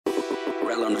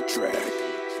Terrell on the track.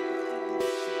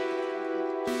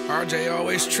 RJ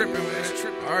always tripping, man.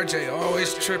 RJ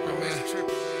always tripping, man.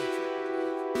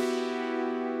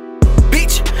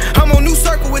 Bitch, I'm on new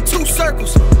circle with 2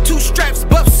 circles. 2 straps,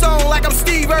 buff song like I'm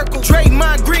Steve Urkel. Drake,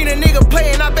 my green, a nigga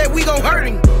playing, I bet we gon' hurt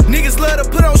him. Niggas love to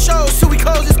put on shows till we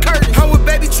close his curtains. I'm with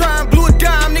BabyTron, blew a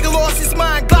dime, nigga lost his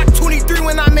mind. Glock 23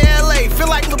 when I'm in LA, feel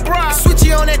like LeBron.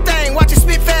 Switchy on that thing, watch it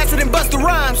spit faster than Busta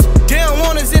Rhymes. They don't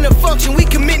want us in the function, we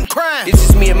committing crime. It's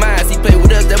just me and mine, he play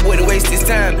with us, that boy done waste his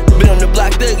time. Been on the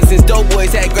block thuggin' since dope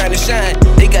boys had grind and shine.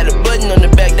 They got a button on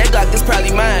the back, that Glock is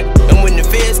probably mine. And when the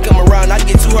feds come around, I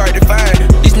get too hard to find.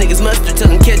 These niggas mustard till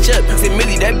them catch up. Said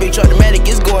Millie, that bitch automatic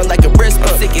is going like a breast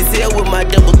pump. Sick as hell with my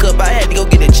double cup, I had to go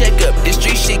get a checkup. This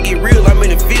street shit get real, I'm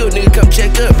in the field, nigga come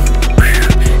check up.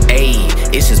 Ayy,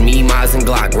 it's just me, Miles, and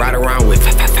Glock. Ride around with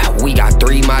we got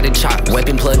 3 modded chops.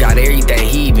 Weapon plug got everything,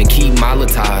 he even keep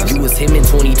Molotovs. You was him in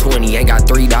 2020, ain't got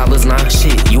 $3 now.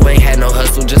 Shit, you ain't had no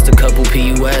hustle, just a couple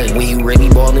PUA. When you really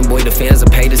ballin', boy, the fans will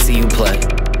pay to see you play.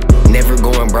 Never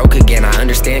going broke again, I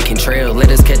understand Contrail. Let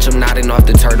us catch him nodding off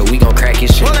the turtle, we gon' crack his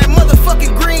shit. Well, that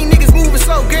motherfucking green niggas moving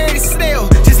so Gary Snell.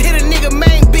 Just hit a nigga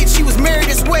main bitch, she was married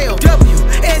as well.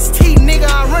 WST nigga,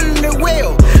 I'm running the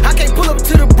well. I can't pull up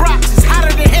to the Bronx, it's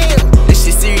hotter than hell. This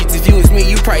shit serious, if you was me,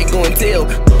 you probably gon' tell.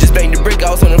 Just banged the brick,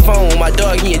 I was on the phone with my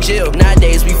dog, he in jail.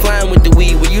 Nowadays we flying with the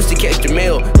weed, we used to catch the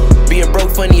mail. Being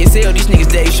broke funny as hell, these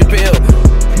niggas Dave Chappelle.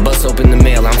 Bust open the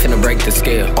mail, I'm finna break the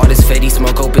scale. All this fetty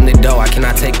smoke, open the door, I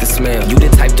cannot take the smell. You the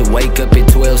type to wake up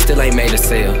at 12, still ain't made a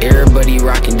sale. Everybody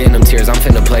rockin' denim tears, I'm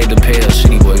finna play the pill.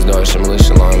 Shitty boys, dog, shit,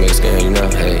 militia, long, Mexican, you know,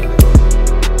 hey.